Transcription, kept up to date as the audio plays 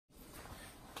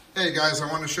Hey guys, I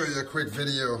want to show you a quick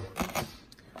video.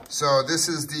 So this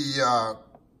is the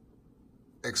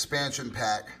expansion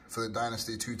pack for the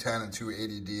Dynasty 210 and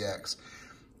 280DX.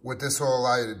 What this will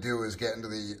allow you to do is get into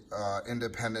the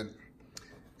independent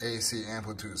AC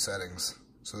amplitude settings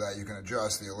so that you can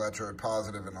adjust the electrode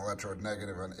positive and electrode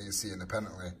negative on AC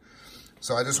independently.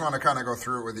 So I just want to kind of go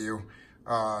through it with you.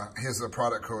 Here's the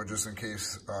product code just in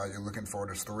case you're looking for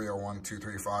it. It's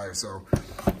 301235. So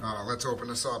let's open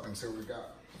this up and see what we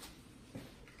got.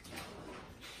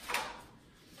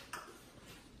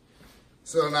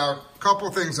 So now, a couple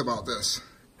things about this,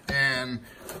 and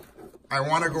I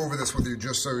want to go over this with you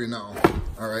just so you know.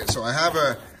 All right, so I have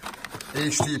a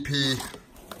HTP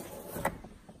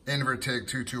Invertig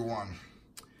 221.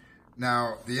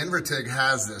 Now, the Invertig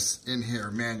has this in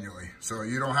here manually, so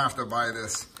you don't have to buy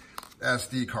this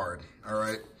SD card, all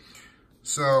right?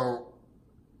 So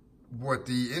what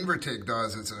the Invertig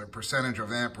does is a percentage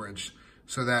of amperage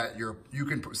so that you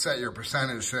can set your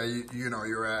percentage, say, you know,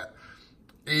 you're at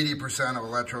 80% of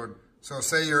electrode. So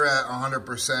say you're at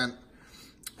 100%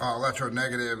 electrode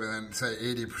negative and then say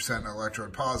 80%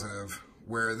 electrode positive,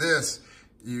 where this,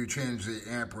 you change the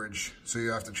amperage, so you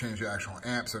have to change the actual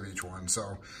amps of each one.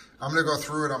 So I'm gonna go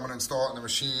through it, I'm gonna install it in the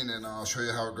machine, and I'll show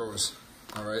you how it goes,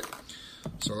 all right?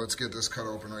 So let's get this cut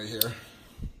open right here.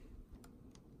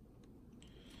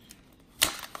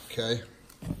 Okay.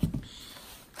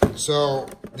 So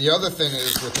the other thing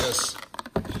is with this,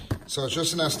 so it's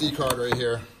just an SD card right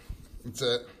here. That's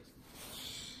it.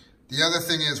 The other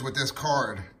thing is with this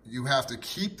card, you have to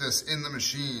keep this in the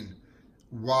machine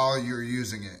while you're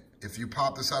using it. If you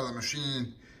pop this out of the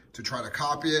machine to try to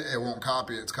copy it, it won't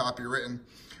copy. It's copywritten.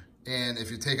 And if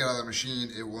you take it out of the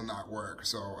machine, it will not work.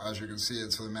 So as you can see,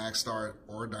 it's for the Max Start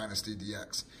or Dynasty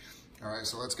DX. All right,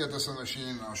 so let's get this in the machine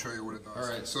and I'll show you what it does. All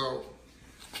right, so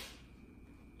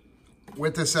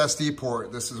with this SD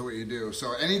port, this is what you do.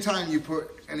 So anytime you put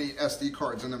any SD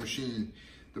cards in the machine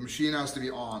has to be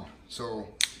on. So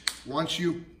once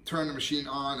you turn the machine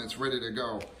on, it's ready to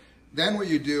go. Then what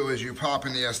you do is you pop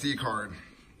in the SD card,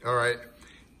 all right?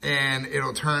 And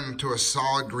it'll turn to a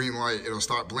solid green light. It'll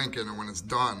start blinking, and when it's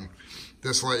done,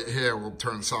 this light here will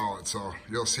turn solid. So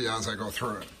you'll see as I go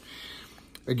through it.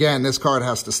 Again, this card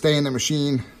has to stay in the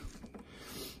machine.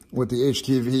 With the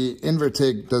HTP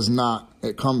Invertig does not.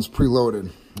 It comes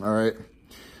preloaded, all right?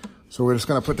 So we're just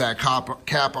gonna put that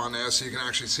cap on there so you can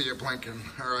actually see it blinking,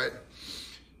 all right?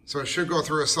 So it should go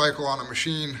through a cycle on the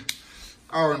machine.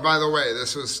 Oh, and by the way,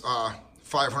 this was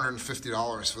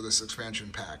 $550 for this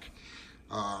expansion pack.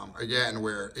 Again,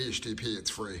 where HTP, it's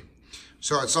free.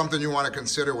 So it's something you wanna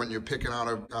consider when you're picking out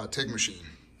a TIG machine.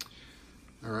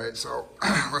 All right, so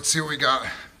let's see what we got.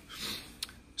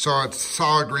 So it's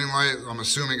solid green light. I'm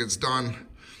assuming it's done.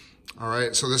 All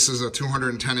right, so this is a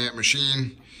 210 amp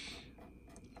machine.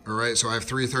 All right, so I have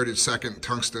 3/32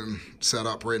 tungsten set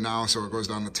up right now, so it goes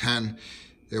down to 10.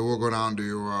 It will go down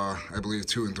to, I believe,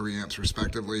 2 and 3 amps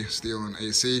respectively, steel and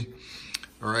AC.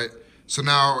 All right, so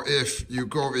now if you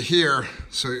go over here,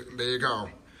 so there you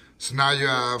go. So now you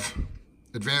have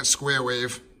advanced square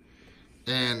wave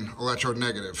and electrode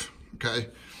negative, okay?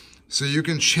 So you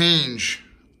can change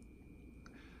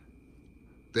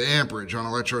the amperage on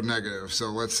electrode negative. So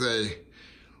let's say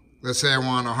I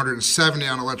want 170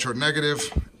 on electrode negative,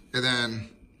 and then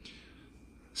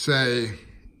say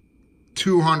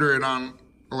 200 on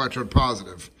electrode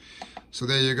positive. So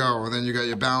there you go. And then you got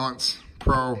your balance,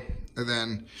 pro, and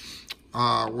then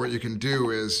what you can do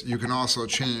is you can also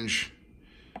change,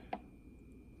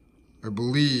 I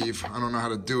believe, I don't know how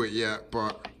to do it yet,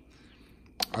 but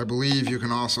I believe you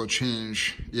can also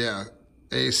change, yeah,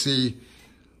 AC,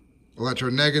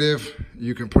 electrode negative,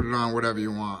 you can put it on whatever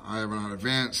you want. I have it on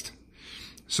advanced.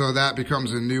 So that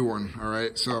becomes a new one, all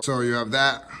right? So you have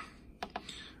that,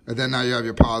 and then now you have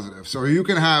your positive. So you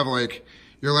can have like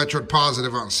your electrode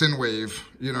positive on syn wave,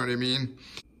 you know what I mean?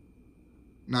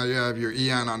 Now you have your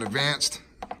EN on advanced.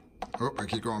 Oh, I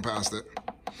keep going past it.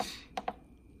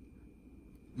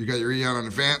 You got your EN on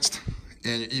advanced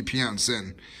and your EP on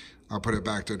syn. I'll put it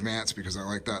back to advanced because I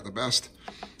like that the best.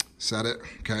 Set it,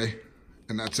 okay?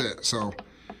 And that's it. So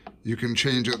you can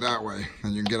change it that way,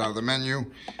 and you can get out of the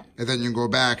menu, and then you can go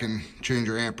back and change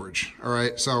your amperage. All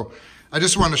right, so I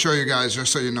just want to show you guys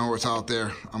just so you know what's out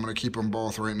there. I'm going to keep them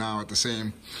both right now at the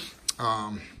same,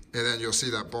 and then you'll see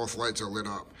that both lights are lit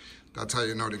up. That's how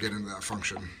you know to get into that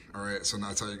function. All right, so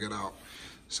that's how you get out.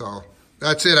 So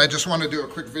that's it. I just want to do a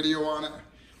quick video on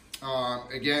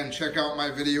it. Again, check out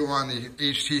my video on the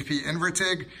HTP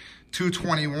Invertig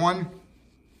 221.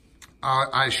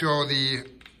 I show the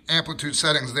amplitude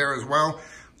settings there as well,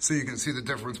 so you can see the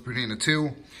difference between the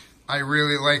two. I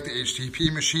really like the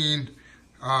HTP machine.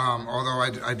 Although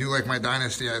I do like my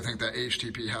Dynasty, I think that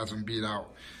HTP has them beat out.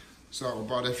 So,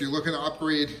 but if you're looking to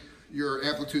upgrade your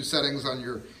amplitude settings on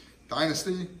your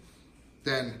Dynasty,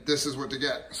 then this is what to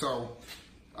get. So,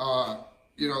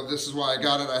 you know, this is why I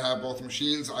got it. I have both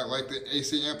machines. I like the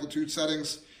AC amplitude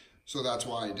settings, so that's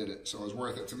why I did it. So it was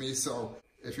worth it to me. So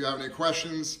if you have any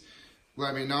questions,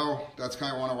 let me know. That's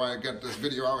kind of why I got this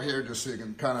video out here, just so you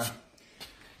can kind of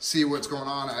see what's going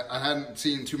on. I hadn't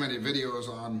seen too many videos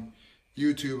on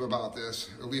YouTube about this,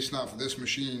 at least not for this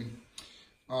machine,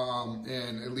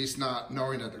 and at least not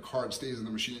knowing that the card stays in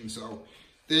the machine. So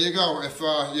there you go. If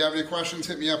you have any questions,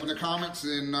 hit me up in the comments,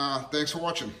 and thanks for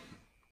watching.